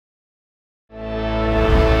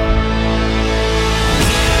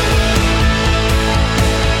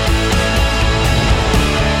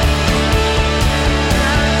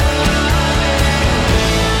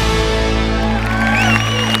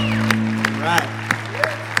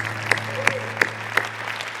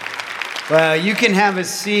Well, you can have a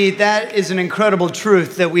seat. That is an incredible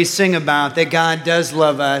truth that we sing about, that God does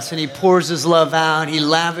love us and He pours His love out. He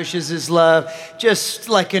lavishes His love just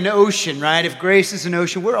like an ocean, right? If grace is an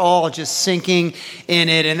ocean, we're all just sinking in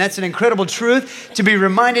it. And that's an incredible truth to be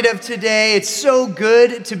reminded of today. It's so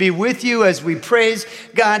good to be with you as we praise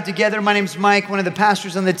God together. My name's Mike, one of the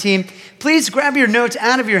pastors on the team. Please grab your notes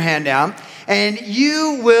out of your handout, and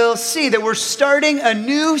you will see that we're starting a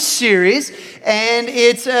new series, and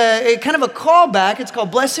it's kind of a callback. It's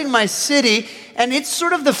called Blessing My City, and it's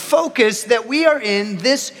sort of the focus that we are in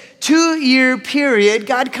this 2-year period.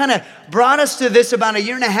 God kind of brought us to this about 1.5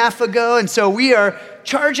 years ago, and so we are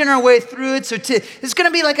charging our way through it. So it's going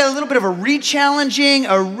to be like a little bit of a re-challenging, a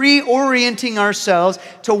reorienting ourselves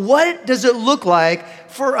to what does it look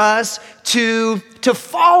like for us to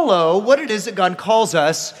follow what it is that God calls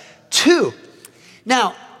us to.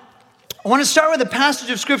 Now, I want to start with a passage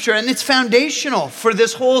of scripture, and it's foundational for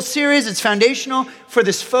this whole series. It's foundational for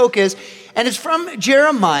this focus, and it's from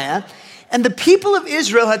Jeremiah. And the people of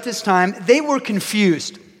Israel at this time, they were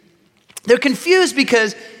confused. They're confused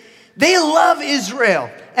because they love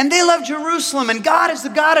Israel, and they love Jerusalem, and God is the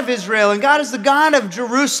God of Israel, and God is the God of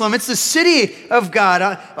Jerusalem. It's the city of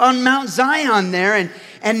God on Mount Zion there,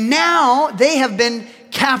 and now they have been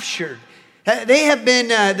captured. They have been,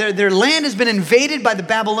 their land has been invaded by the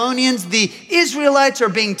Babylonians. The Israelites are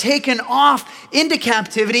being taken off into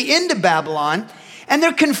captivity, into Babylon, and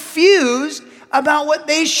they're confused about what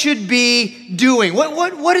they should be doing.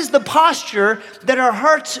 What is the posture that our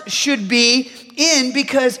hearts should be in?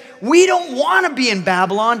 Because we don't want to be in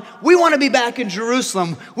Babylon. We want to be back in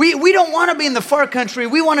Jerusalem. We don't want to be in the far country.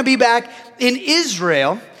 We want to be back in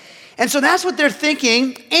Israel. And so that's what they're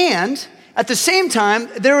thinking. And at the same time,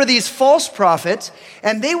 there were these false prophets,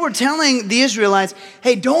 and they were telling the Israelites,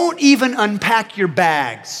 hey, don't even unpack your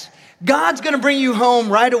bags. God's going to bring you home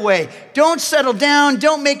right away. Don't settle down.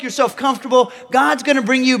 Don't make yourself comfortable. God's going to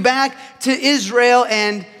bring you back to Israel.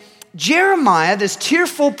 And Jeremiah, this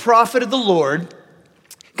tearful prophet of the Lord,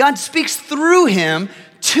 God speaks through him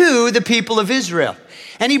to the people of Israel.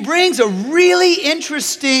 And he brings a really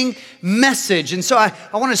interesting message. And so I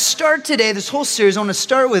want to start today, this whole series, I want to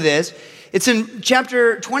start with this. It's in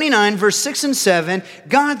chapter 29, verse 6 and 7.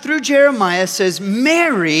 God, through Jeremiah, says,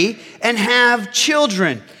 marry and have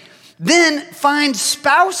children. Then find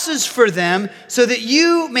spouses for them so that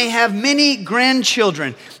you may have many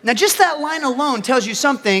grandchildren. Now, just that line alone tells you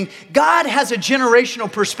something. God has a generational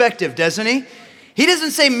perspective, doesn't he? He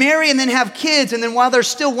doesn't say marry and then have kids, and then while they're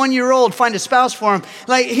still 1 year old, find a spouse for them.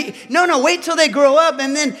 No, wait till they grow up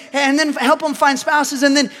and then help them find spouses,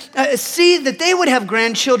 and then see that they would have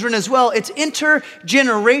grandchildren as well. It's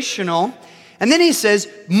intergenerational. And then he says,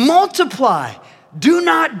 multiply, do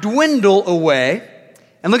not dwindle away.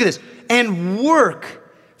 And look at this, and work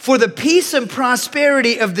for the peace and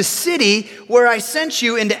prosperity of the city where I sent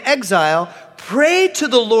you into exile. Pray to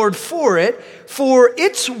the Lord for it, for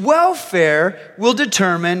its welfare will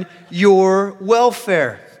determine your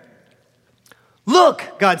welfare. Look,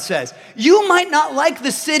 God says, you might not like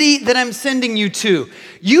the city that I'm sending you to.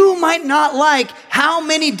 You might not like how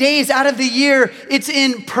many days out of the year it's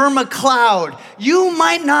in perma-cloud. You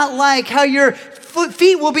might not like how your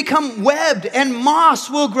feet will become webbed and moss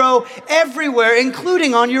will grow everywhere,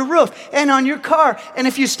 including on your roof and on your car. And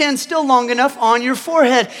if you stand still long enough, on your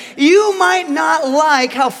forehead. You might not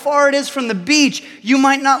like how far it is from the beach. You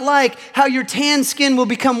might not like how your tan skin will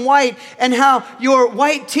become white and how your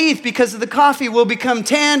white teeth, because of the coffee, will become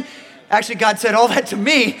tan. Actually, God said all that to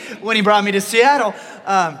me when he brought me to Seattle.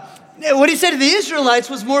 What he said to the Israelites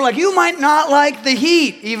was more like, you might not like the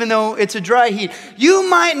heat, even though it's a dry heat. You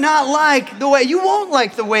might not like you won't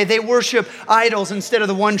like the way they worship idols instead of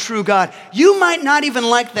the one true God. You might not even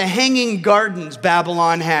like the hanging gardens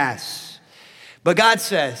Babylon has. But God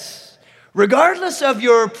says, regardless of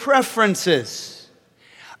your preferences,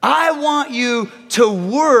 I want you to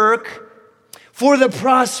work for the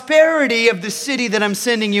prosperity of the city that I'm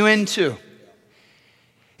sending you into.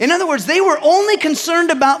 In other words, they were only concerned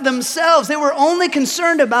about themselves. They were only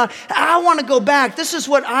concerned about, I want to go back. This is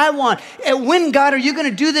what I want. And when, God, are you going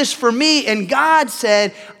to do this for me? And God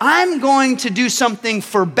said, I'm going to do something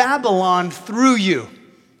for Babylon through you.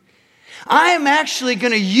 I am actually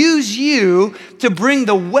going to use you to bring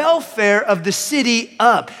the welfare of the city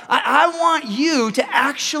up. I want you to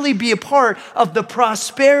actually be a part of the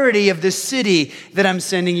prosperity of the city that I'm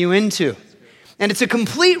sending you into. And it's a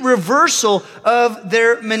complete reversal of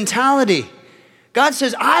their mentality. God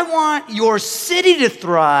says, I want your city to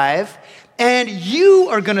thrive, and you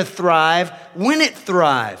are going to thrive when it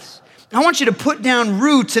thrives. I want you to put down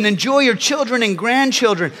roots and enjoy your children and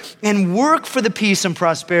grandchildren and work for the peace and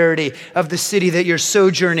prosperity of the city that you're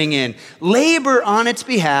sojourning in. Labor on its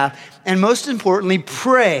behalf, and most importantly,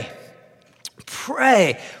 pray.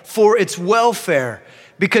 Pray for its welfare,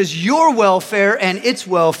 because your welfare and its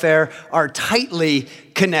welfare are tightly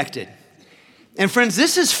connected. And friends,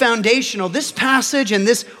 this is foundational. This passage and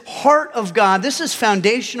this heart of God, this is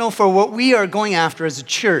foundational for what we are going after as a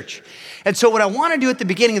church. And so what I want to do at the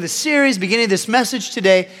beginning of the series, beginning of this message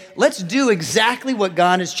today, let's do exactly what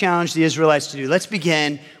God has challenged the Israelites to do. Let's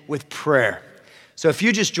begin with prayer. So if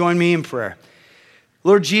you just join me in prayer.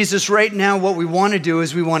 Lord Jesus, right now what we want to do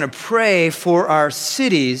is we want to pray for our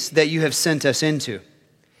cities that you have sent us into.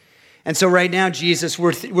 And so right now, Jesus,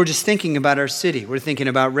 we're just thinking about our city. We're thinking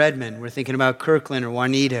about Redmond. We're thinking about Kirkland or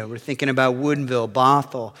Juanita. We're thinking about Woodinville,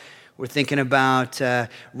 Bothell. We're thinking about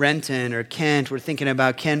Renton or Kent. We're thinking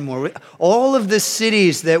about Kenmore. All of the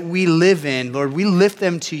cities that we live in, Lord, we lift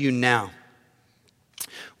them to you now.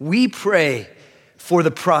 We pray for the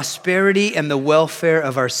prosperity and the welfare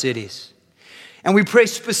of our cities. And we pray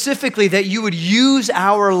specifically that you would use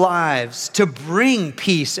our lives to bring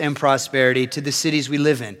peace and prosperity to the cities we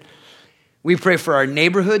live in. We pray for our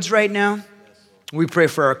neighborhoods right now. We pray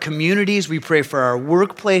for our communities. We pray for our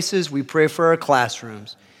workplaces. We pray for our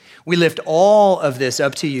classrooms. We lift all of this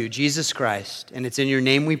up to you, Jesus Christ, and it's in your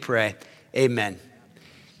name we pray. Amen.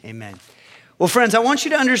 Amen. Well, friends, I want you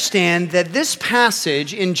to understand that this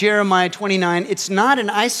passage in Jeremiah 29, it's not an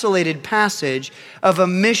isolated passage of a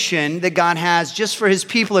mission that God has just for his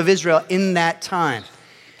people of Israel in that time.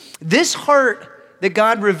 This heart that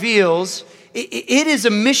God reveals, it is a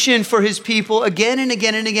mission for his people again and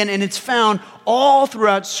again and again, and it's found all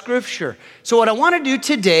throughout Scripture. So what I want to do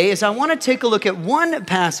today is I want to take a look at one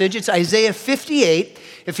passage. It's Isaiah 58.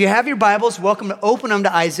 If you have your Bibles, welcome to open them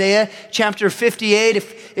to Isaiah chapter 58.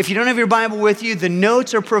 If you don't have your Bible with you, the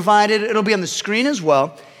notes are provided. It'll be on the screen as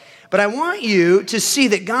well. But I want you to see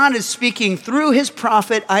that God is speaking through his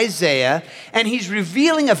prophet Isaiah, and he's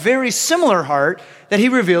revealing a very similar heart that he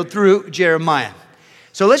revealed through Jeremiah.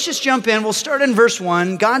 So let's just jump in. We'll start in verse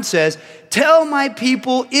 1. God says, "Tell my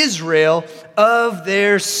people Israel of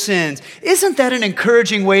their sins." Isn't that an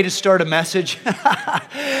encouraging way to start a message?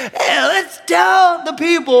 Hey, let's tell the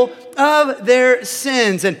people of their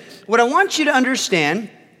sins. And what I want you to understand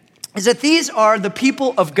is that these are the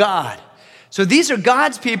people of God. So these are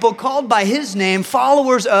God's people called by his name,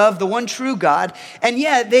 followers of the one true God. And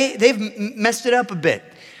yet they've messed it up a bit.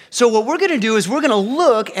 So what we're going to do is we're going to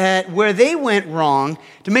look at where they went wrong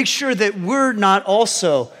to make sure that we're not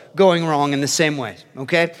also going wrong in the same way,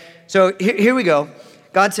 okay? So here we go.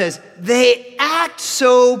 God says, "They act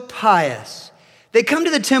so pious. They come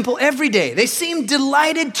to the temple every day. They seem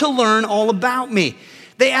delighted to learn all about me.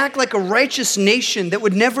 They act like a righteous nation that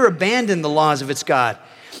would never abandon the laws of its God.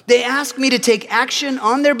 They ask me to take action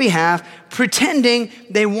on their behalf, pretending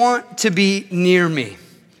they want to be near me."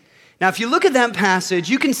 Now, if you look at that passage,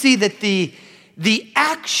 you can see that the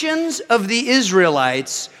actions of the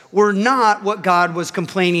Israelites were not what God was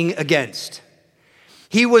complaining against.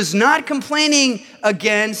 He was not complaining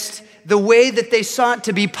against the way that they sought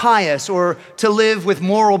to be pious or to live with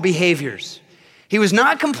moral behaviors. He was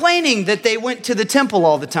not complaining that they went to the temple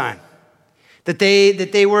all the time, that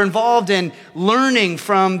they were involved in learning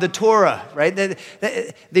from the Torah, right?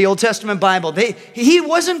 The Old Testament Bible. He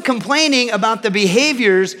wasn't complaining about the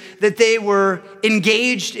behaviors that they were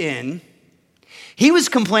engaged in. He was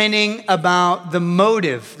complaining about the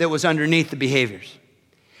motive that was underneath the behaviors.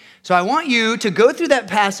 So I want you to go through that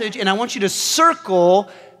passage and I want you to circle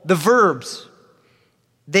the verbs.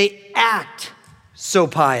 They act so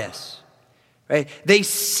pious, right? They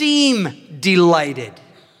seem delighted.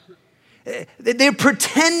 They're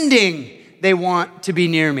pretending they want to be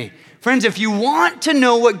near me. Friends, if you want to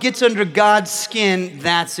know what gets under God's skin,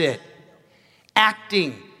 that's it.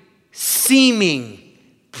 Acting, seeming,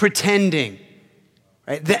 pretending.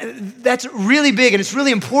 Right? That's really big, and it's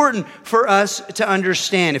really important for us to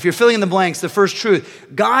understand. If you're filling in the blanks, the first truth,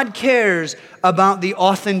 God cares about the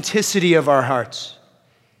authenticity of our hearts,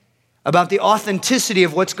 about the authenticity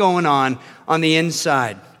of what's going on the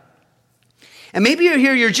inside. And maybe you're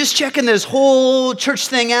here, you're just checking this whole church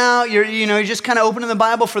thing out. You're just kind of opening the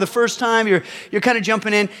Bible for the first time. You're kind of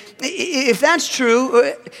jumping in. If that's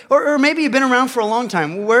true, or maybe you've been around for a long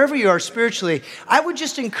time, wherever you are spiritually, I would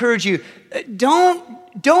just encourage you, don't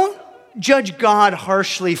judge God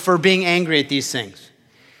harshly for being angry at these things.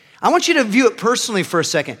 I want you to view it personally for a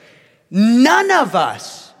second. None of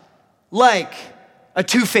us like a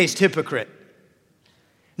two-faced hypocrite.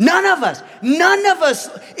 None of us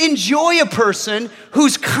enjoy a person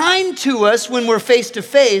who's kind to us when we're face to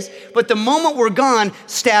face, but the moment we're gone,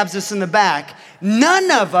 stabs us in the back. None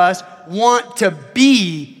of us want to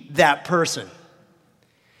be that person.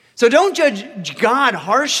 So don't judge God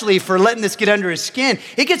harshly for letting this get under his skin.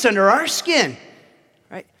 It gets under our skin,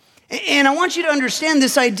 right? And I want you to understand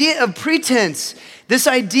this idea of pretense, this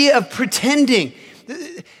idea of pretending.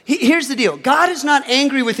 Here's the deal. God is not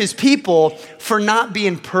angry with his people for not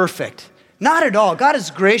being perfect. Not at all. God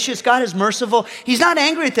is gracious. God is merciful. He's not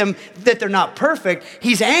angry at them that they're not perfect.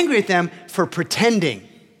 He's angry at them for pretending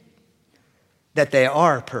that they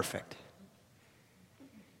are perfect.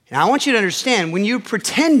 Now, I want you to understand, when you're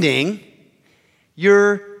pretending,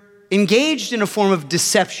 you're engaged in a form of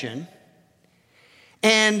deception,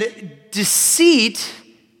 and deceit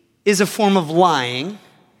is a form of lying,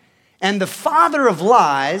 and the father of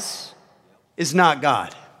lies is not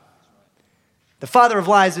God. The father of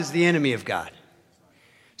lies is the enemy of God.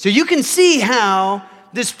 So you can see how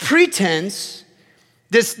this pretense,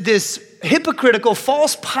 this hypocritical,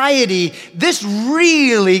 false piety, this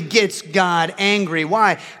really gets God angry.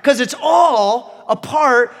 Why? Because it's all a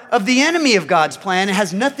part of the enemy of God's plan. It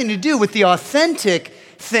has nothing to do with the authentic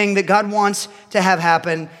thing that God wants to have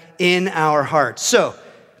happen in our hearts. So,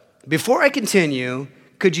 before I continue,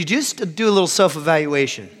 could you just do a little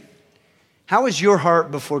self-evaluation? How is your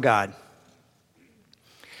heart before God?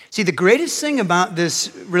 See, the greatest thing about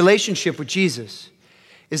this relationship with Jesus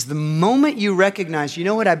is the moment you recognize, you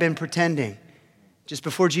know what, I've been pretending. Just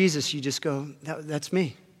before Jesus, you just go, that's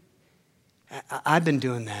me. I've been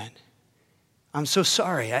doing that. I'm so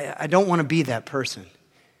sorry. I don't want to be that person.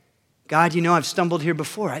 God, you know, I've stumbled here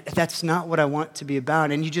before. That's not what I want to be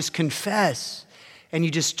about. And you just confess, and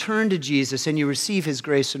you just turn to Jesus, and you receive his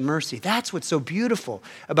grace and mercy. That's what's so beautiful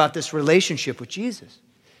about this relationship with Jesus.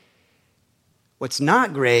 What's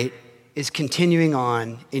not great is continuing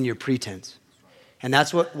on in your pretense. And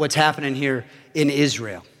that's what's happening here in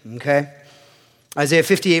Israel, okay? Isaiah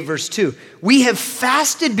 58, verse 2. We have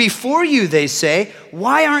fasted before you, they say.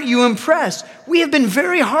 Why aren't you impressed? We have been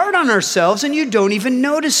very hard on ourselves, and you don't even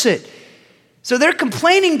notice it. So they're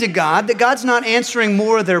complaining to God that God's not answering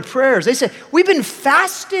more of their prayers. They say, we've been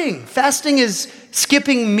fasting. Fasting is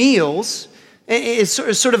skipping meals. It's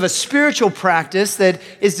sort of a spiritual practice that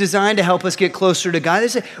is designed to help us get closer to God. They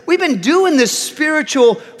say, we've been doing this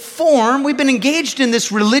spiritual form. We've been engaged in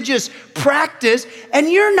this religious practice, and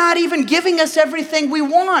you're not even giving us everything we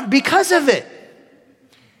want because of it.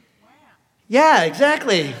 Yeah,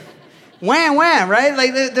 exactly. Wham, wham, right?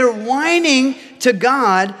 Like they're whining to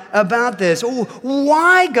God about this. Oh,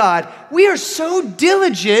 why, God? We are so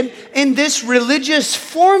diligent in this religious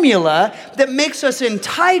formula that makes us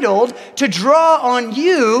entitled to draw on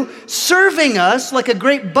you, serving us like a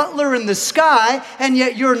great butler in the sky, and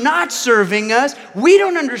yet you're not serving us. We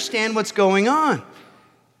don't understand what's going on.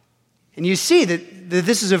 And you see that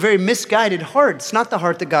this is a very misguided heart. It's not the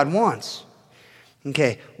heart that God wants.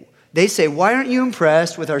 Okay. They say, why aren't you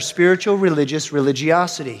impressed with our spiritual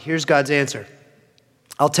religiosity? Here's God's answer.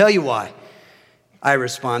 I'll tell you why. I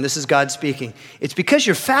respond. This is God speaking. It's because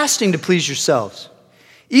you're fasting to please yourselves.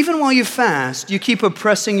 Even while you fast, you keep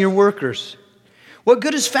oppressing your workers. What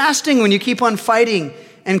good is fasting when you keep on fighting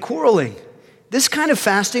and quarreling? This kind of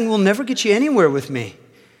fasting will never get you anywhere with me.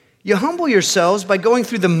 You humble yourselves by going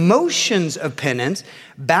through the motions of penance,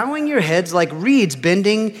 bowing your heads like reeds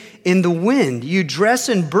bending in the wind. You dress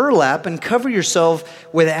in burlap and cover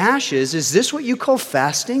yourself with ashes. Is this what you call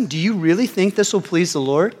fasting? Do you really think this will please the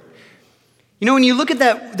Lord? You know, when you look at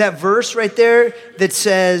that verse right there that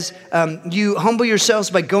says, you humble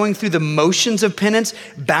yourselves by going through the motions of penance,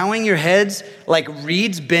 bowing your heads like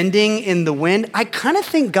reeds bending in the wind, I kind of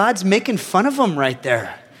think God's making fun of them right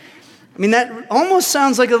there. I mean, that almost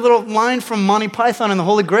sounds like a little line from Monty Python and the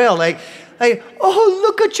Holy Grail, like, oh,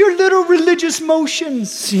 look at your little religious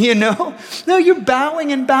motions, you know? No, you're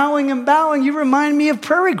bowing and bowing and bowing. You remind me of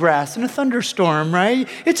prairie grass in a thunderstorm, right?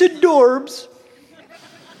 It's adorbs.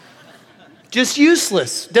 Just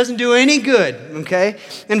useless. Doesn't do any good, okay?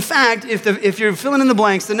 In fact, if you're filling in the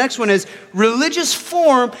blanks, the next one is religious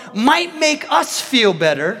form might make us feel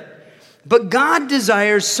better, but God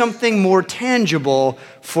desires something more tangible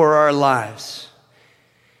for our lives.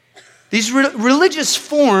 These religious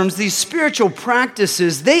forms, these spiritual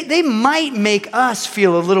practices, they might make us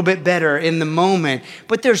feel a little bit better in the moment,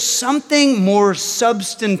 but there's something more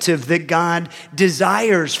substantive that God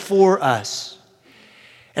desires for us.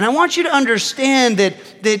 And I want you to understand that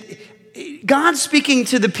God's speaking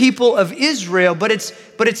to the people of Israel, but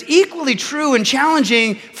it's equally true and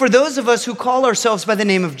challenging for those of us who call ourselves by the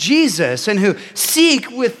name of Jesus and who seek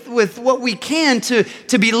with what we can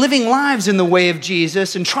to be living lives in the way of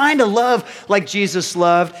Jesus and trying to love like Jesus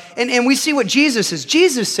loved. And we see what Jesus is.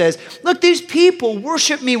 Jesus says, look, these people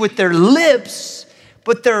worship me with their lips,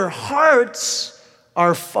 but their hearts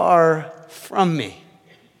are far from me.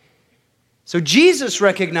 So Jesus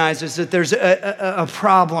recognizes that there's a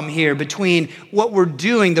problem here between what we're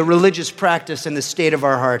doing, the religious practice, and the state of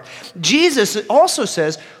our heart. Jesus also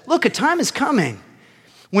says, look, a time is coming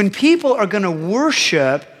when people are going to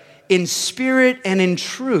worship in spirit and in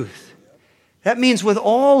truth. That means with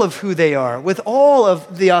all of who they are, with all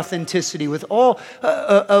of the authenticity, with all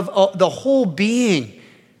of the whole being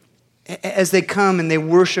as they come and they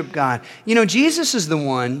worship God. You know, Jesus is the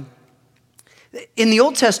one. In the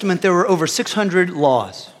Old Testament, there were over 600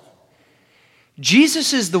 laws.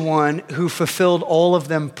 Jesus is the one who fulfilled all of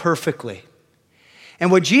them perfectly.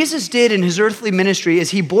 And what Jesus did in his earthly ministry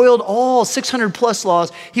is he boiled all 600 plus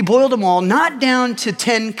laws, he boiled them all, not down to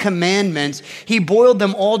 10 commandments, he boiled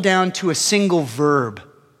them all down to a single verb,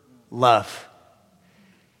 love.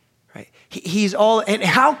 And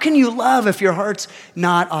how can you love if your heart's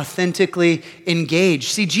not authentically engaged?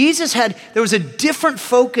 See, there was a different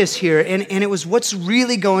focus here, and it was what's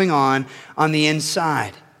really going on the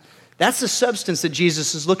inside. That's the substance that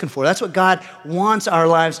Jesus is looking for. That's what God wants our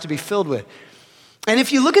lives to be filled with. And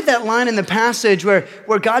if you look at that line in the passage where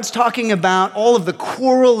God's talking about all of the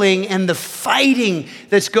quarreling and the fighting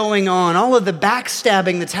that's going on, all of the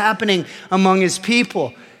backstabbing that's happening among his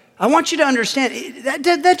people, I want you to understand,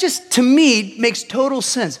 that just, to me, makes total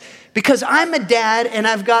sense. Because I'm a dad and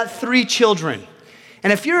I've got 3 children.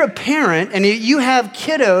 And if you're a parent and you have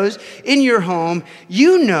kiddos in your home,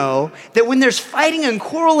 you know that when there's fighting and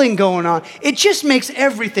quarreling going on, it just makes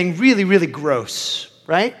everything really, really gross,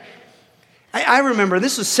 right? I remember,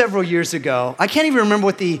 this was several years ago. I can't even remember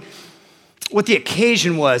what the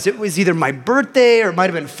occasion was. It was either my birthday or it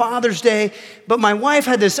might have been Father's Day. But my wife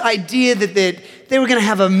had this idea that they were going to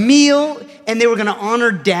have a meal and they were going to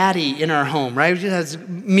honor Daddy in our home, right? We just had this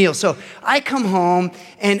meal. So I come home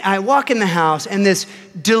and I walk in the house and this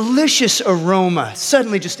delicious aroma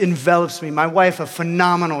suddenly just envelops me. My wife, a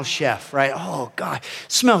phenomenal chef, right? Oh, God,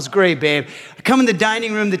 smells great, babe. I come in the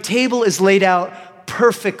dining room. The table is laid out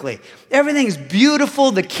perfectly. Everything's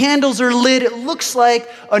beautiful. The candles are lit. It looks like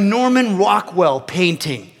a Norman Rockwell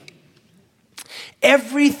painting.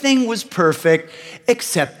 Everything was perfect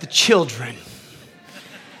except the children.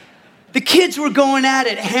 The kids were going at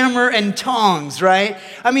it hammer and tongs, right?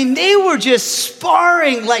 I mean, they were just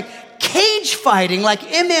sparring like cage fighting, like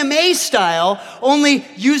MMA style, only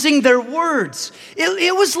using their words.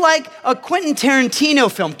 It was like a Quentin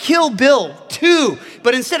Tarantino film, Kill Bill 2,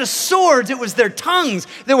 but instead of swords, it was their tongues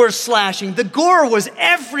that were slashing. The gore was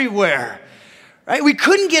everywhere, right? We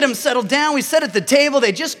couldn't get them settled down. We sat at the table.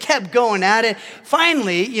 They just kept going at it.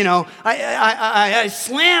 Finally, you know, I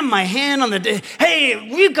slammed my hand on hey,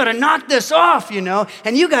 we've got to knock this off, you know.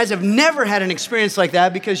 And you guys have never had an experience like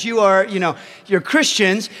that because you are, you know, you're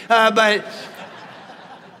Christians. But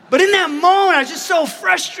in that moment, I was just so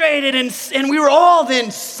frustrated and we were all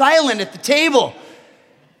then silent at the table.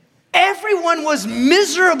 Everyone was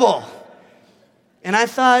miserable. And I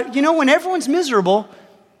thought, you know, when everyone's miserable,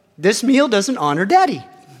 this meal doesn't honor Daddy.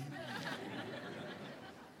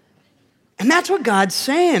 And that's what God's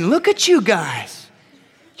saying. Look at you guys.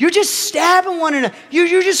 You're just stabbing one another.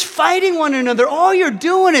 You're just fighting one another. All you're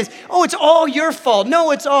doing is, oh, it's all your fault.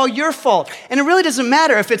 No, it's all your fault. And it really doesn't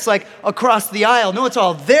matter if it's like across the aisle. No, it's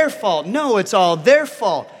all their fault. No, it's all their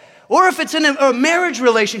fault. Or if it's in a marriage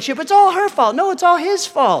relationship, it's all her fault. No, it's all his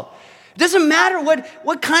fault. It doesn't matter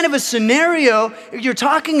what kind of a scenario you're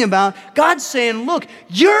talking about. God's saying, look,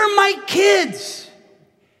 you're my kids.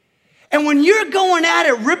 And when you're going at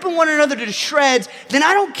it, ripping one another to shreds, then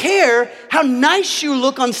I don't care how nice you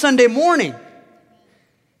look on Sunday morning.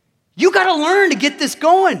 You got to learn to get this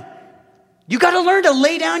going. You got to learn to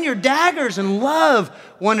lay down your daggers and love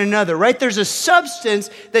one another, right? There's a substance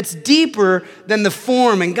that's deeper than the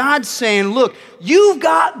form. And God's saying, look, you've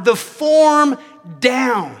got the form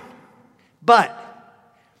down. But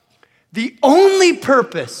the only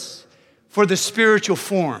purpose for the spiritual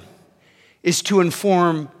form is to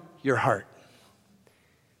inform your heart.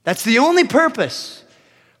 That's the only purpose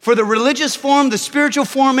for the religious form, the spiritual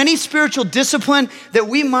form, any spiritual discipline that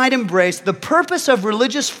we might embrace. The purpose of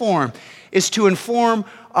religious form is to inform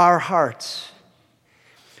our hearts.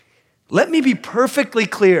 Let me be perfectly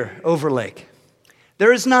clear, Overlake.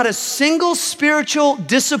 There is not a single spiritual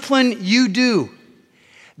discipline you do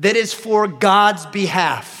that is for God's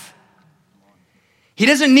behalf. He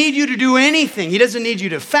doesn't need you to do anything. He doesn't need you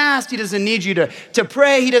to fast. He doesn't need you to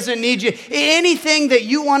pray. He doesn't need you, anything that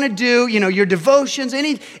you want to do, your devotions,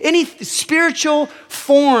 any spiritual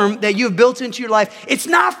form that you've built into your life, it's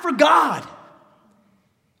not for God.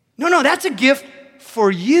 No, that's a gift for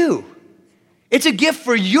you. It's a gift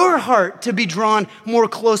for your heart to be drawn more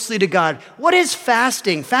closely to God. What is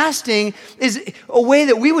fasting? Fasting is a way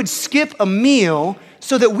that we would skip a meal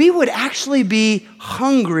so that we would actually be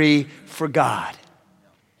hungry for God.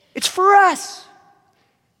 It's for us.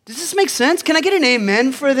 Does this make sense? Can I get an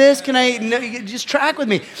amen for this? Can I just track with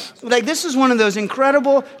me? This is one of those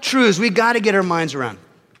incredible truths we got to get our minds around.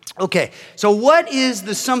 Okay, so what is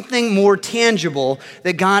the something more tangible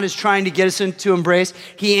that God is trying to get us to embrace?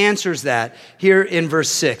 He answers that here in verse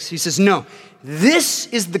 6. He says, no, this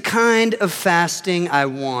is the kind of fasting I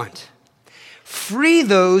want. Free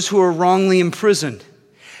those who are wrongly imprisoned.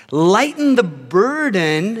 Lighten the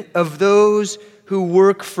burden of those who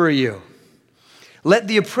work for you. Let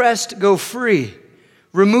the oppressed go free.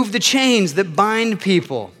 Remove the chains that bind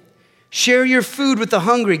people. Share your food with the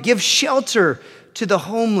hungry. Give shelter to the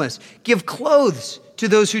homeless. Give clothes to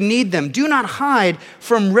those who need them. Do not hide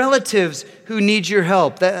from relatives who need your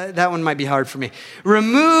help. That one might be hard for me.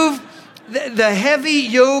 Remove the heavy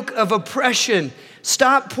yoke of oppression.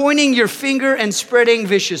 Stop pointing your finger and spreading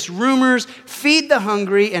vicious rumors. Feed the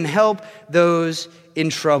hungry and help those in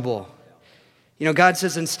trouble. God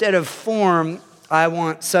says, instead of form, I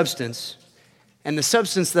want substance. And the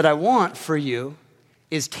substance that I want for you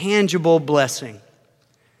is tangible blessing.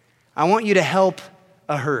 I want you to help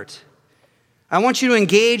a hurt. I want you to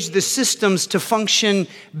engage the systems to function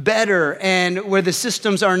better, and where the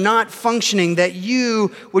systems are not functioning, that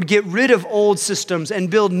you would get rid of old systems and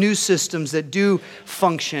build new systems that do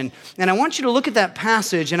function. And I want you to look at that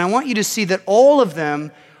passage, and I want you to see that all of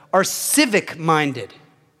them are civic-minded.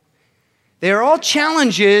 They are all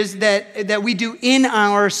challenges that we do in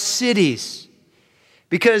our cities.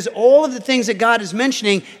 Because all of the things that God is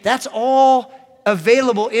mentioning, that's all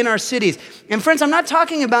available in our cities. And friends, I'm not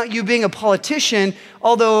talking about you being a politician,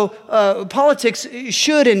 although politics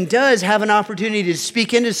should and does have an opportunity to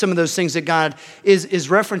speak into some of those things that God is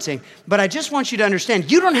referencing. But I just want you to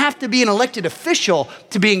understand, you don't have to be an elected official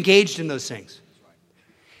to be engaged in those things.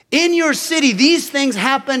 In your city, these things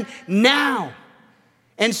happen now.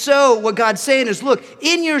 And so what God's saying is, look,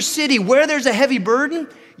 in your city where there's a heavy burden,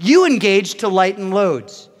 you engage to lighten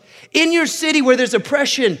loads. In your city where there's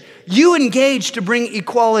oppression, you engage to bring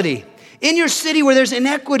equality. In your city where there's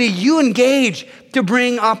inequity, you engage to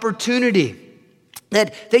bring opportunity.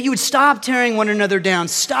 That you would stop tearing one another down.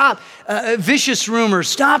 Stop vicious rumors.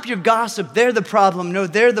 Stop your gossip. They're the problem. No,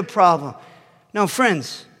 they're the problem. No,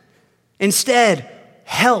 friends, instead,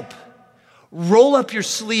 help. Roll up your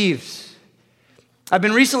sleeves. I've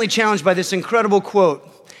been recently challenged by this incredible quote,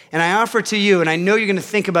 and I offer it to you, and I know you're going to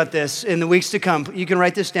think about this in the weeks to come. You can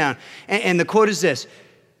write this down. And the quote is this: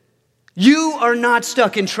 you are not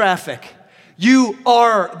stuck in traffic. You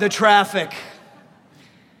are the traffic.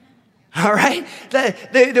 All right?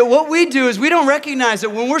 What we do is we don't recognize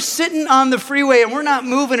that when we're sitting on the freeway and we're not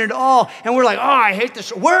moving at all, and we're like, oh, I hate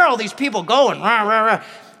this. Where are all these people going? Rah, rah, rah.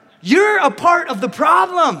 You're a part of the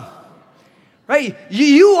problem. Right?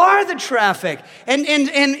 You are the traffic. And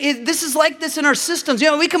this is like this in our systems.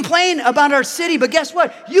 We complain about our city, but guess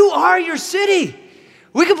what? You are your city.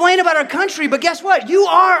 We complain about our country, but guess what? You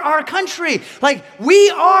are our country. We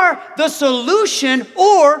are the solution,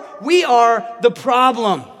 or we are the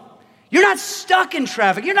problem. You're not stuck in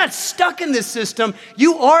traffic. You're not stuck in this system.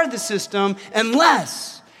 You are the system,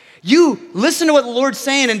 unless you listen to what the Lord's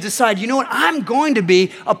saying and decide, you know what, I'm going to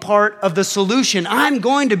be a part of the solution. I'm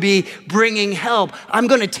going to be bringing help. I'm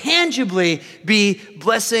going to tangibly be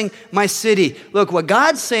blessing my city. Look, what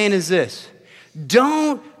God's saying is this: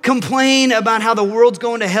 don't complain about how the world's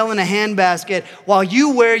going to hell in a handbasket while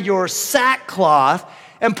you wear your sackcloth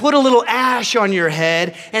and put a little ash on your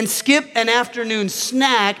head and skip an afternoon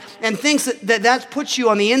snack and thinks that puts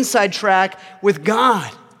you on the inside track with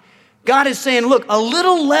God. God is saying, look, a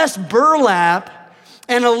little less burlap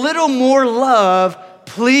and a little more love,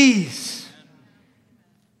 please.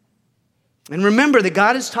 And remember that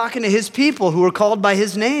God is talking to his people who are called by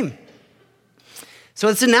his name. So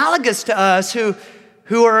it's analogous to us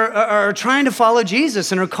who are trying to follow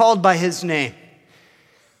Jesus and are called by his name.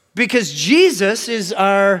 Because Jesus is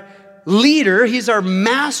our leader, he's our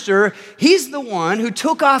master. He's the one who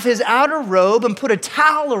took off his outer robe and put a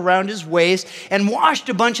towel around his waist and washed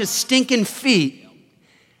a bunch of stinking feet.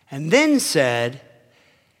 And then said,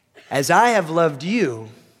 as I have loved you,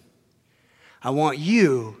 I want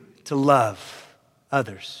you to love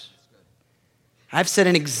others. I've set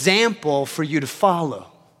an example for you to follow.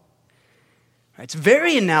 It's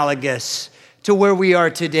very analogous to where we are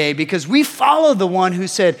today because we follow the one who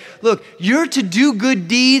said, look, you're to do good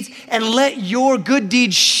deeds and let your good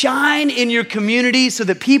deeds shine in your community so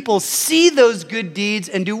that people see those good deeds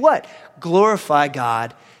and do what? Glorify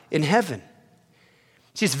God in heaven.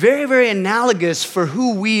 See, it's very, very analogous for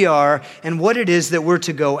who we are and what it is that we're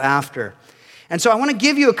to go after. And so I want to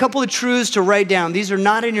give you a couple of truths to write down. These are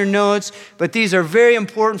not in your notes, but these are very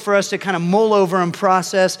important for us to kind of mull over and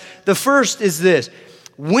process. The first is this.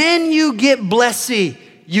 When you get blessy,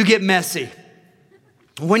 you get messy.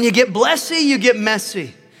 When you get blessy, you get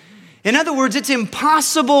messy. In other words, it's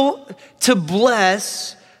impossible to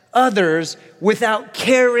bless others without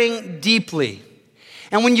caring deeply.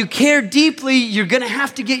 And when you care deeply, you're going to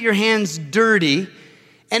have to get your hands dirty.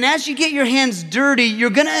 And as you get your hands dirty, you're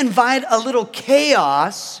going to invite a little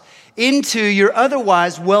chaos into your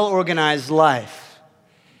otherwise well-organized life.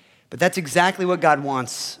 But that's exactly what God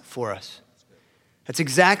wants for us. That's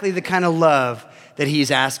exactly the kind of love that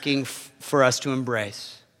he's asking for us to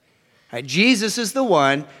embrace. Right? Jesus is the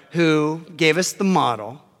one who gave us the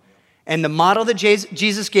model. And the model that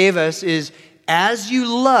Jesus gave us is, as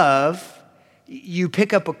you love, you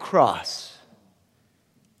pick up a cross.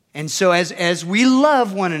 And so as we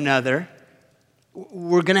love one another,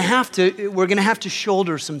 we're going to have to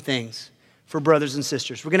shoulder some things for brothers and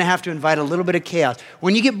sisters. We're going to have to invite a little bit of chaos.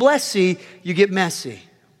 When you get blessy, you get messy.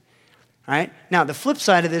 All right? Now, the flip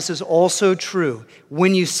side of this is also true.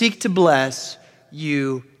 When you seek to bless,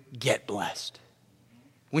 you get blessed.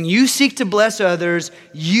 When you seek to bless others,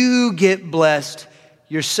 you get blessed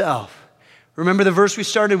yourself. Remember the verse we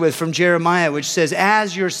started with from Jeremiah, which says,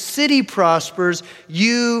 as your city prospers,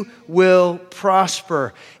 you will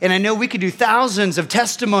prosper. And I know we could do thousands of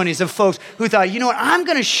testimonies of folks who thought, you know what, I'm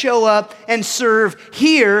going to show up and serve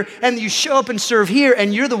here. And you show up and serve here,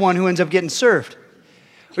 and you're the one who ends up getting served.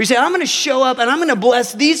 Or you say, I'm going to show up and I'm going to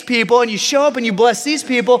bless these people. And you show up and you bless these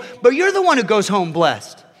people, but you're the one who goes home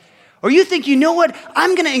blessed. Or you think, you know what,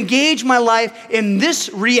 I'm going to engage my life in this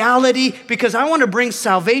reality because I want to bring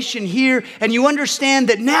salvation here. And you understand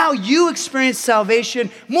that now you experience salvation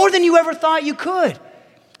more than you ever thought you could.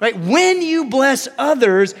 Right? When you bless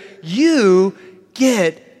others, you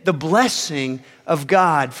get the blessing of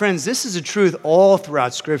God. Friends, this is a truth all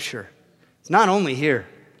throughout Scripture. It's not only here,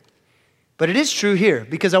 but it is true here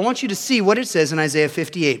because I want you to see what it says in Isaiah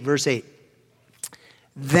 58, verse 8.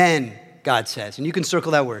 Then, God says, and you can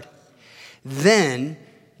circle that word. Then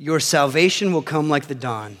your salvation will come like the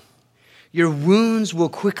dawn. Your wounds will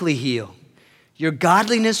quickly heal. Your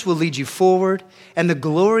godliness will lead you forward, and the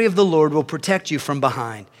glory of the Lord will protect you from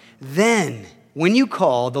behind. Then, when you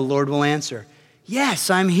call, the Lord will answer. Yes,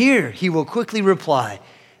 I'm here, he will quickly reply.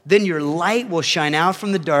 Then your light will shine out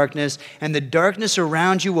from the darkness, and the darkness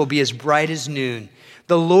around you will be as bright as noon.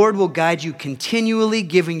 The Lord will guide you continually,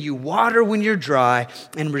 giving you water when you're dry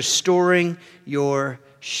and restoring your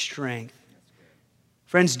strength.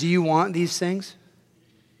 Friends, do you want these things?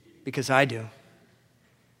 Because I do.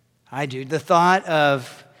 I do. The thought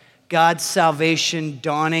of God's salvation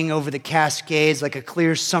dawning over the Cascades like a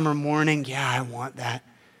clear summer morning, yeah, I want that.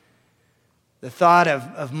 The thought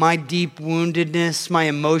of my deep woundedness, my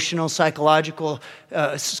emotional, psychological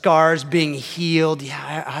scars being healed,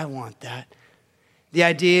 yeah, I want that. The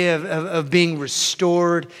idea of being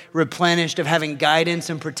restored, replenished, of having guidance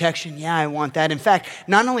and protection, yeah, I want that. In fact,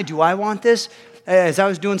 not only do I want this, as I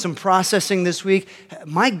was doing some processing this week,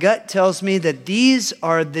 my gut tells me that these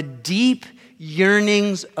are the deep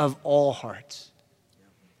yearnings of all hearts.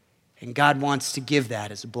 And God wants to give that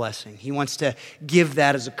as a blessing. He wants to give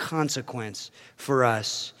that as a consequence for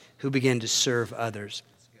us who begin to serve others.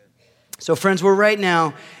 So friends, we're right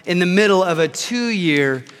now in the middle of a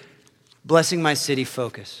 2-year Blessing My City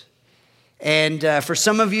focus. And for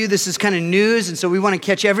some of you, this is kind of news, and so we want to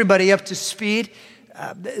catch everybody up to speed.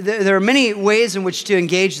 There are many ways in which to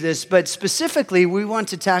engage this, but specifically, we want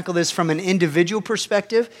to tackle this from an individual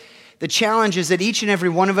perspective. The challenge is that each and every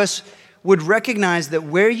one of us would recognize that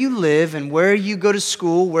where you live and where you go to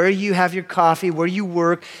school, where you have your coffee, where you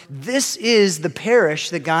work, this is the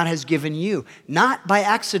parish that God has given you, not by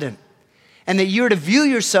accident. And that you're to view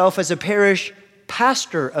yourself as a parish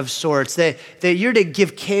pastor of sorts, that you're to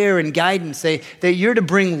give care and guidance, that you're to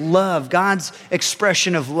bring love, God's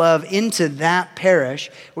expression of love into that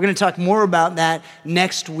parish. We're going to talk more about that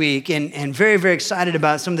next week and very, very excited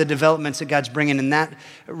about some of the developments that God's bringing in that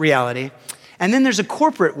reality. And then there's a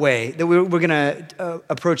corporate way that we're going to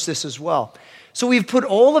approach this as well. So we've put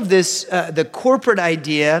all of this, the corporate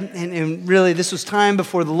idea, and really this was time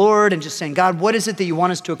before the Lord and just saying, God, what is it that you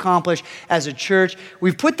want us to accomplish as a church?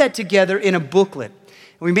 We've put that together in a booklet.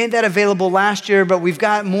 We made that available last year, but we've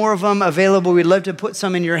got more of them available. We'd love to put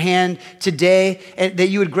some in your hand today, that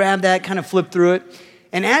you would grab that, kind of flip through it.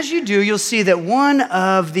 And as you do, you'll see that one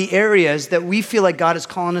of the areas that we feel like God is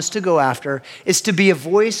calling us to go after is to be a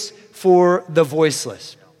voice for the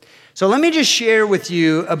voiceless. So let me just share with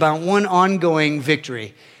you about one ongoing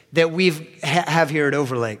victory that we have here at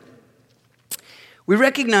Overlake. We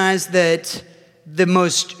recognize that the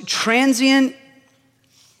most transient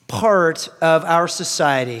part of our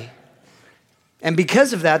society, and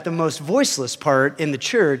because of that, the most voiceless part in the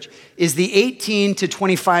church, is the 18 to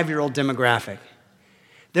 25-year-old demographic.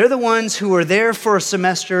 They're the ones who are there for a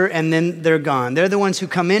semester and then they're gone. They're the ones who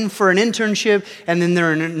come in for an internship and then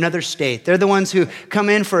they're in another state. They're the ones who come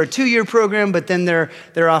in for a 2-year program, but then they're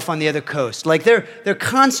off on the other coast. Like they're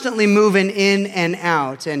constantly moving in and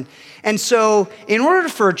out. And so in order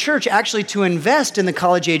for a church actually to invest in the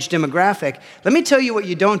college-age demographic, let me tell you what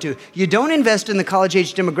you don't do. You don't invest in the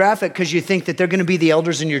college-age demographic because you think that they're going to be the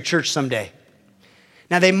elders in your church someday.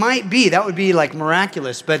 Now, they might be. That would be like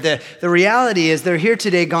miraculous. But the reality is they're here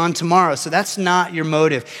today, gone tomorrow. So that's not your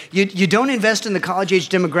motive. You don't invest in the college-age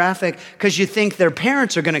demographic because you think their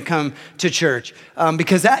parents are going to come to church,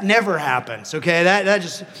 because that never happens, okay?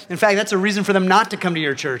 In fact, that's a reason for them not to come to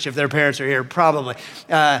your church if their parents are here, probably.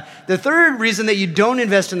 The third reason that you don't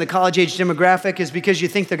invest in the college-age demographic is because you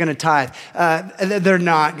think they're going to tithe. They're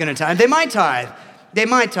not going to tithe. They might tithe.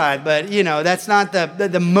 But that's not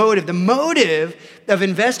the motive. The motive of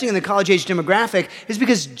investing in the college-age demographic is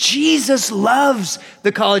because Jesus loves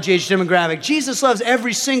the college-age demographic. Jesus loves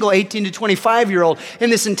every single 18 to 25-year-old in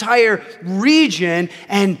this entire region,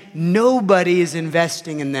 and nobody is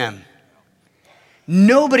investing in them.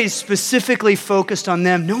 Nobody's specifically focused on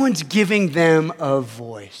them. No one's giving them a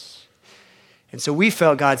voice. And so we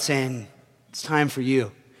felt God saying, it's time for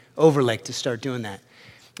you, Overlake, to start doing that.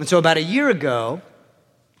 And so about a year ago,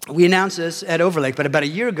 we announced this at Overlake, but about a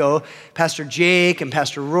year ago, Pastor Jake and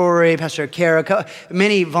Pastor Rory, Pastor Kara,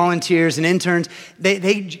 many volunteers and interns,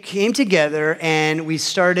 they came together and we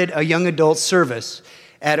started a young adult service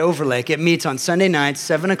at Overlake. It meets on Sunday nights,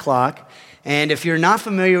 7 o'clock. And if you're not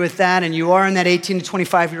familiar with that and you are in that 18 to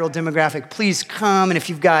 25-year-old demographic, please come. And if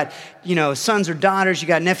you've got, sons or daughters, you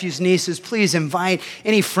got nephews, nieces, please invite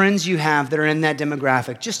any friends you have that are in that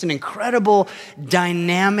demographic. Just an incredible,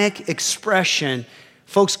 dynamic expression.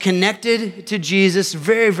 Folks connected to Jesus,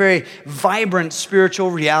 very, very vibrant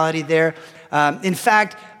spiritual reality there. In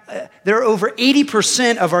fact, there are over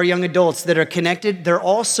 80% of our young adults that are connected. They're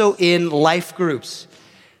also in life groups.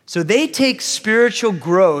 So they take spiritual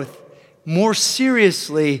growth more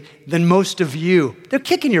seriously than most of you. They're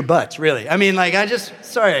kicking your butts, really.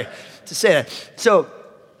 Sorry to say that. So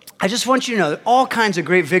I just want you to know that all kinds of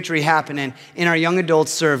great victory happening in our young adult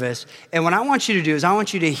service. And what I want you to do is I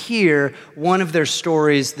want you to hear one of their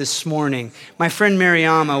stories this morning. My friend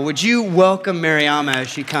Mariama, would you welcome Mariama as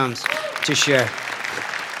she comes to share?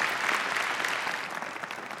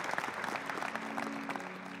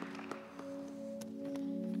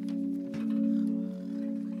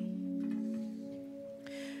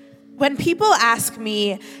 When people ask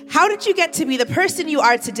me, how did you get to be the person you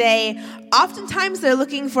are today? Oftentimes they're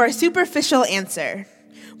looking for a superficial answer.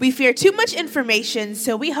 We fear too much information,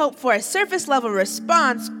 so we hope for a surface level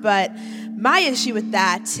response, but my issue with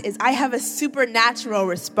that is I have a supernatural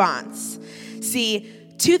response. See,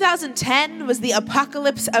 2010 was the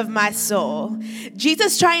apocalypse of my soul.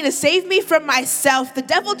 Jesus trying to save me from myself, the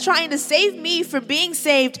devil trying to save me from being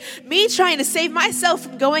saved, me trying to save myself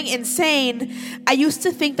from going insane. I used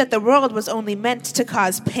to think that the world was only meant to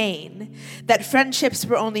cause pain, that friendships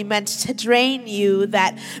were only meant to drain you,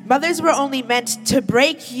 that mothers were only meant to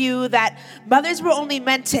break you, that mothers were only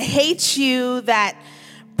meant to hate you, that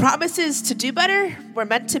promises to do better were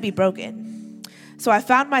meant to be broken. So I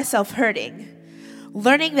found myself hurting,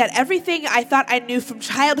 learning that everything I thought I knew from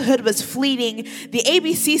childhood was fleeting. The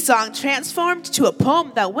ABC song transformed to a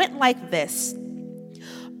poem that went like this: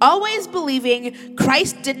 always believing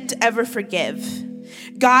Christ didn't ever forgive.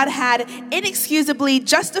 God had inexcusably,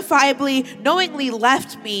 justifiably, knowingly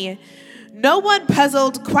left me. No one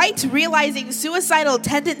puzzled, quite realizing suicidal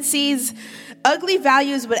tendencies. Ugly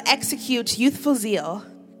values would execute youthful zeal.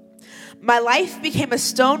 My life became a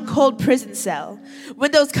stone-cold prison cell.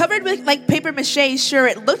 Windows covered with like paper mache, sure,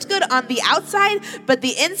 it looked good on the outside, but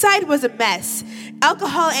the inside was a mess.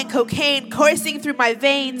 Alcohol and cocaine coursing through my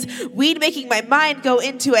veins, weed making my mind go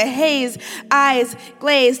into a haze, eyes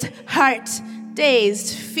glazed, heart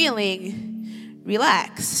dazed, feeling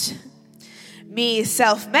relaxed. me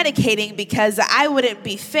self-medicating because I wouldn't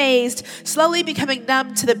be fazed, slowly becoming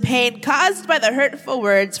numb to the pain caused by the hurtful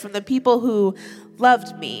words from the people who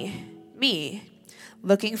loved me.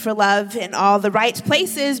 Looking for love in all the right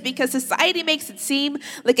places because society makes it seem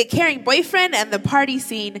like a caring boyfriend and the party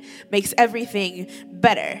scene makes everything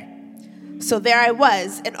better. So there I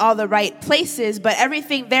was in all the right places, but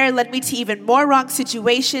everything there led me to even more wrong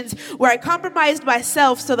situations where I compromised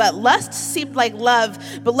myself so that lust seemed like love,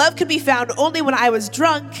 but love could be found only when I was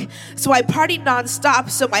drunk. So I partied nonstop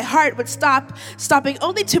so my heart would stop, stopping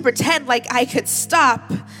only to pretend like I could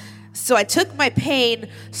stop. So I took my pain,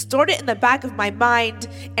 stored it in the back of my mind,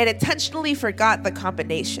 and intentionally forgot the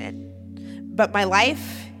combination. But my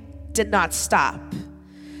life did not stop.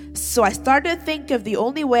 So I started to think of the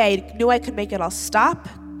only way I knew I could make it all stop,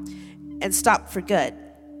 and stop for good.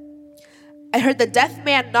 I heard the death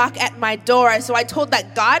man knock at my door, so I told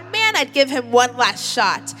that God man I'd give him one last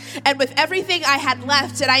shot. And with everything I had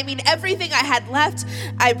left, and I mean everything I had left,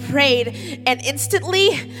 I prayed, and instantly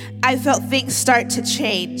I felt things start to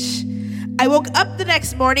change. I woke up the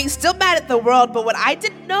next morning still mad at the world, but what I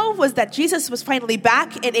didn't know was that Jesus was finally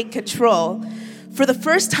back and in control. For the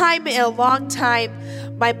first time in a long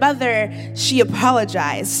time, my mother, she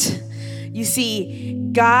apologized. You see,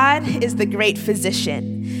 God is the great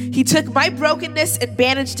physician. He took my brokenness and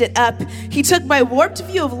bandaged it up. He took my warped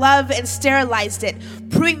view of love and sterilized it,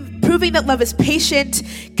 proving that love is patient,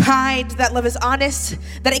 kind, that love is honest,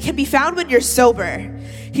 that it can be found when you're sober.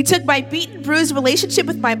 He took my beaten, bruised relationship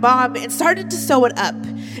with my mom and started to sew it up,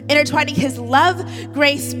 intertwining his love,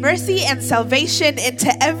 grace, mercy, and salvation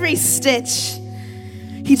into every stitch.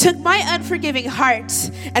 He took my unforgiving heart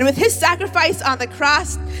and with his sacrifice on the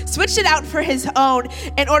cross, switched it out for his own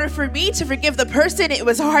in order for me to forgive the person it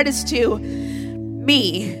was hardest to,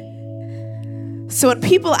 me. So when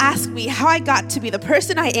people ask me how I got to be the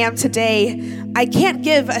person I am today, I can't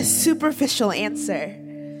give a superficial answer.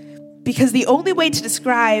 Because the only way to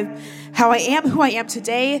describe how I am who I am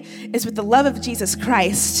today is with the love of Jesus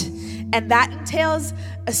Christ. And that entails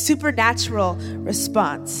a supernatural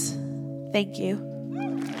response. Thank you.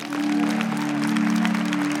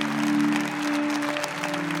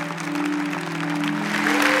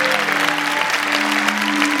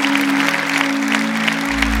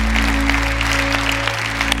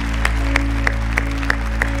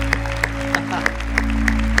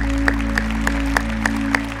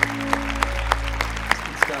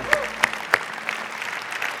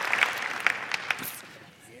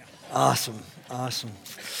 Awesome.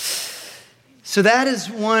 So that is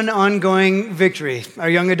one ongoing victory. Our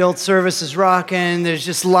young adult service is rocking. There's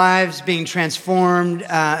just lives being transformed.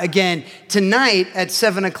 Again, tonight at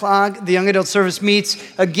 7 o'clock, the young adult service meets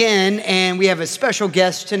again, and we have a special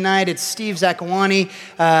guest tonight. It's Steve Zakawani.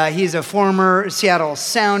 He's a former Seattle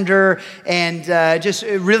Sounder and just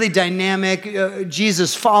a really dynamic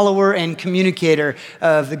Jesus follower and communicator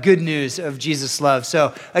of the good news of Jesus' love.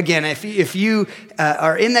 So again, if you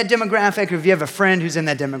are in that demographic, or if you have a friend who's in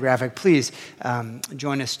that demographic, please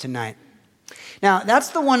join us tonight. Now, that's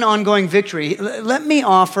the one ongoing victory. Let me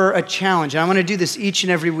offer a challenge. I want to do this each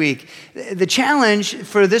and every week. The challenge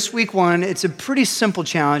for this week one, it's a pretty simple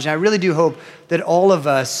challenge. I really do hope that all of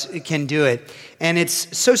us can do it. And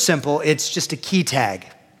it's so simple, it's just a key tag.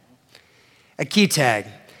 A key tag.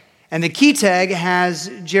 And the key tag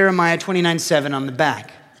has Jeremiah 29:7 on the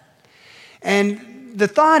back. And the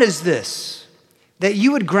thought is this, that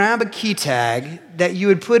you would grab a key tag, that you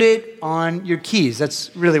would put it on your keys.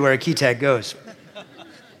 That's really where a key tag goes.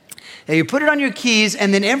 Now you put it on your keys,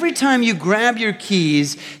 and then every time you grab your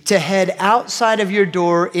keys to head outside of your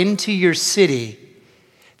door into your city,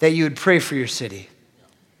 that you would pray for your city.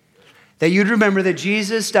 That you'd remember that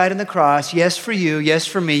Jesus died on the cross, yes for you, yes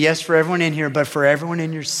for me, yes for everyone in here, but for everyone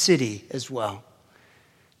in your city as well.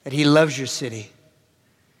 That he loves your city.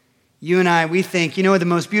 You and I, we think, you know what, the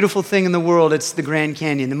most beautiful thing in the world, it's the Grand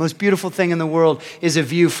Canyon. The most beautiful thing in the world is a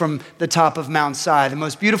view from the top of Mount Si. The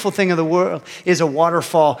most beautiful thing in the world is a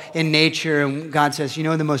waterfall in nature. And God says, you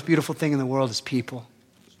know, the most beautiful thing in the world is people.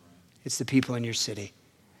 It's the people in your city.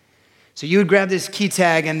 So you would grab this key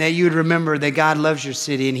tag and that you would remember that God loves your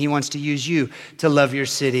city and he wants to use you to love your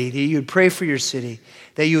city. That you would pray for your city.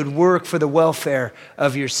 That you would work for the welfare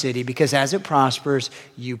of your city because as it prospers,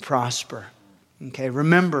 you prosper. Okay,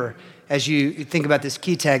 remember as you think about this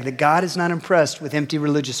key tag that God is not impressed with empty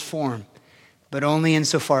religious form, but only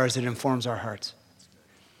insofar as it informs our hearts.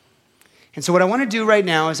 And so what I want to do right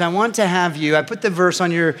now is I want to have you, I put the verse on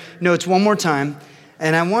your notes one more time,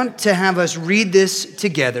 and I want to have us read this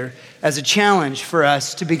together as a challenge for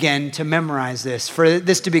us to begin to memorize this, for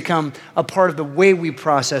this to become a part of the way we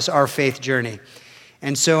process our faith journey.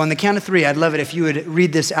 And so on the count of three, I'd love it if you would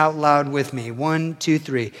read this out loud with me. 1, 2,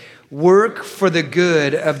 3. Work for the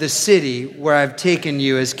good of the city where I've taken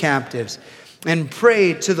you as captives, and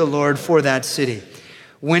pray to the Lord for that city.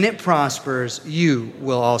 When it prospers, you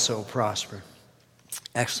will also prosper.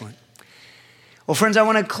 Excellent. Well, friends, I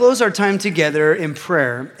want to close our time together in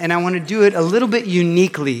prayer, and I want to do it a little bit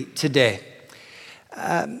uniquely today.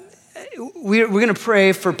 We're going to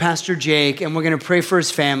pray for Pastor Jake, and we're going to pray for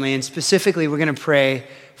his family, and specifically, we're going to pray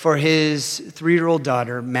for his 3-year-old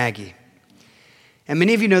daughter, Maggie. And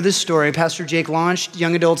many of you know this story. Pastor Jake launched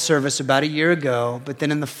young adult service about a year ago, but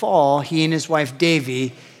then in the fall, he and his wife,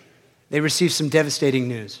 Davy, they received some devastating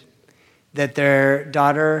news that their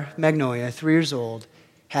daughter, Magnolia, 3 years old,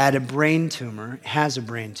 has a brain tumor,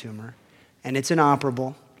 and it's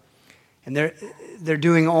inoperable. And they're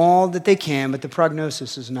doing all that they can, but the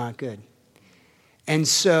prognosis is not good. And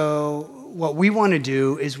so what we want to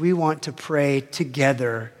do is we want to pray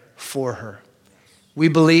together for her. We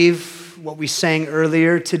believe what we sang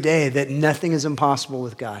earlier today, that nothing is impossible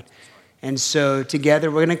with God. And so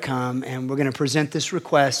together we're going to come and we're going to present this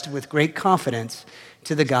request with great confidence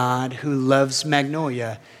to the God who loves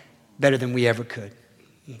Magnolia better than we ever could.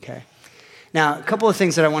 Okay. Now, a couple of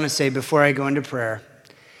things that I want to say before I go into prayer.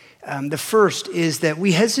 The first is that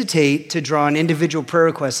we hesitate to draw an individual prayer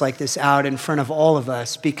request like this out in front of all of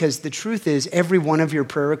us because the truth is every one of your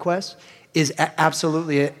prayer requests is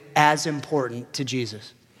absolutely as important to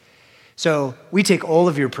Jesus. So we take all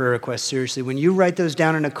of your prayer requests seriously. When you write those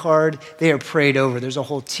down on a card, they are prayed over. There's a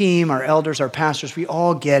whole team, our elders, our pastors, we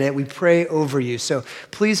all get it. We pray over you. So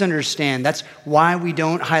please understand, that's why we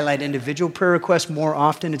don't highlight individual prayer requests more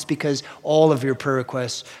often. It's because all of your prayer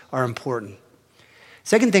requests are important.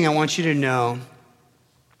 Second thing I want you to know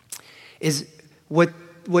is what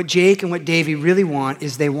Jake and what Davey really want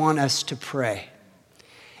is they want us to pray.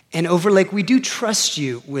 And Overlake, we do trust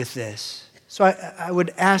you with this. So I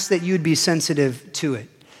would ask that you would be sensitive to it.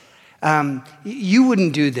 You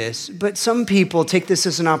wouldn't do this, but some people take this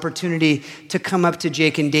as an opportunity to come up to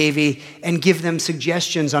Jake and Davey and give them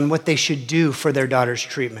suggestions on what they should do for their daughter's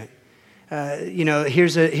treatment.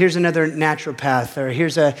 Here's another naturopath, or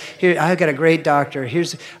here I got a great doctor.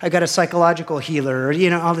 I got a psychological healer,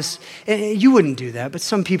 or all this. And you wouldn't do that, but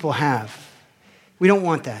some people have. We don't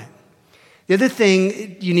want that. The other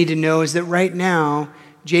thing you need to know is that right now,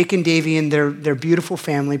 Jake and Davey and their beautiful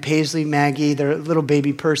family, Paisley, Maggie, their little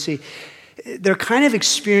baby Percy, they're kind of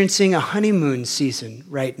experiencing a honeymoon season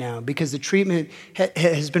right now because the treatment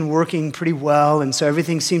has been working pretty well, and so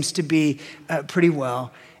everything seems to be pretty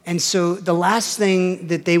well. And so the last thing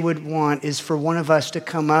that they would want is for one of us to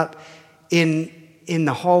come up in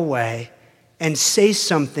the hallway and say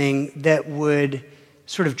something that would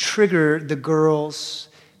sort of trigger the girls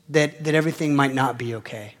that everything might not be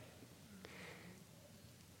okay.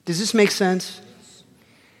 Does this make sense?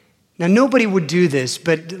 Now, nobody would do this,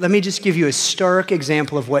 but let me just give you a stark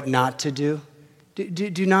example of what not to do.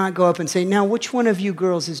 Do not go up and say, now, which one of you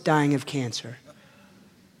girls is dying of cancer?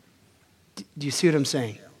 Do you see what I'm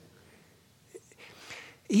saying?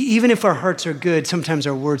 Even if our hearts are good, sometimes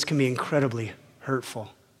our words can be incredibly hurtful.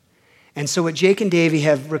 And so what Jake and Davey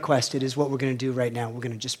have requested is what we're going to do right now. We're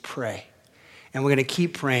going to just pray. And we're going to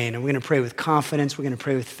keep praying, and we're going to pray with confidence, we're going to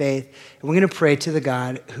pray with faith, and we're going to pray to the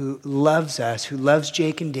God who loves us, who loves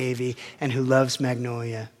Jake and Davey, and who loves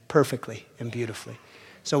Magnolia perfectly and beautifully.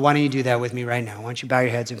 So why don't you do that with me right now? Why don't you bow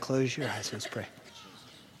your heads and close your eyes? Let's pray.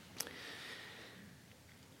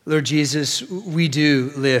 Lord Jesus, we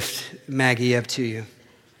do lift Maggie up to you.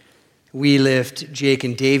 We lift Jake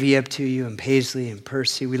and Davey up to you, and Paisley and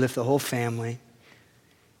Percy. We lift the whole family.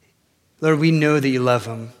 Lord, we know that you love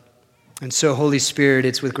them. And so, Holy Spirit,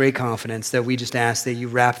 it's with great confidence that we just ask that you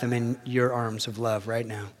wrap them in your arms of love right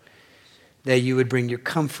now. That you would bring your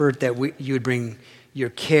comfort, that you would bring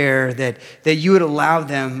your care, that you would allow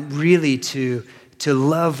them really to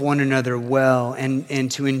love one another well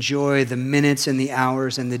and to enjoy the minutes and the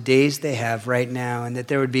hours and the days they have right now, and that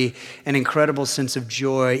there would be an incredible sense of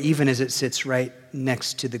joy even as it sits right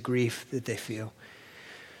next to the grief that they feel.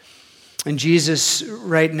 And Jesus,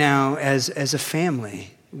 right now, as a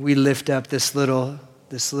family, we lift up this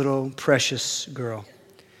little precious girl.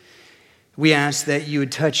 We ask that you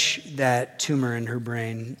would touch that tumor in her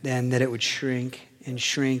brain and that it would shrink and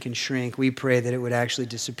shrink and shrink. We pray that it would actually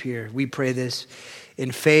disappear. We pray this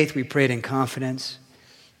in faith. We pray it in confidence.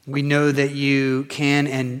 We know that you can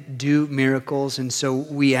and do miracles, and so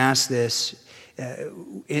we ask this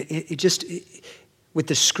with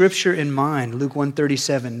the scripture in mind, Luke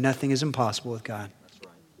 1:37, nothing is impossible with God.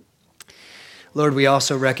 Lord, we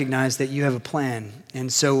also recognize that you have a plan,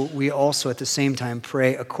 and so we also at the same time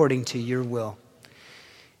pray according to your will.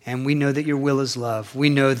 And we know that your will is love. We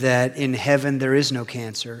know that in heaven there is no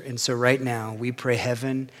cancer. And so right now we pray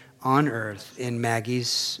heaven on earth in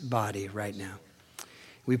Maggie's body right now.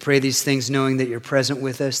 We pray these things knowing that you're present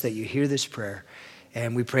with us, that you hear this prayer.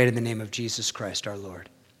 And we pray it in the name of Jesus Christ our Lord.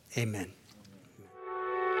 Amen.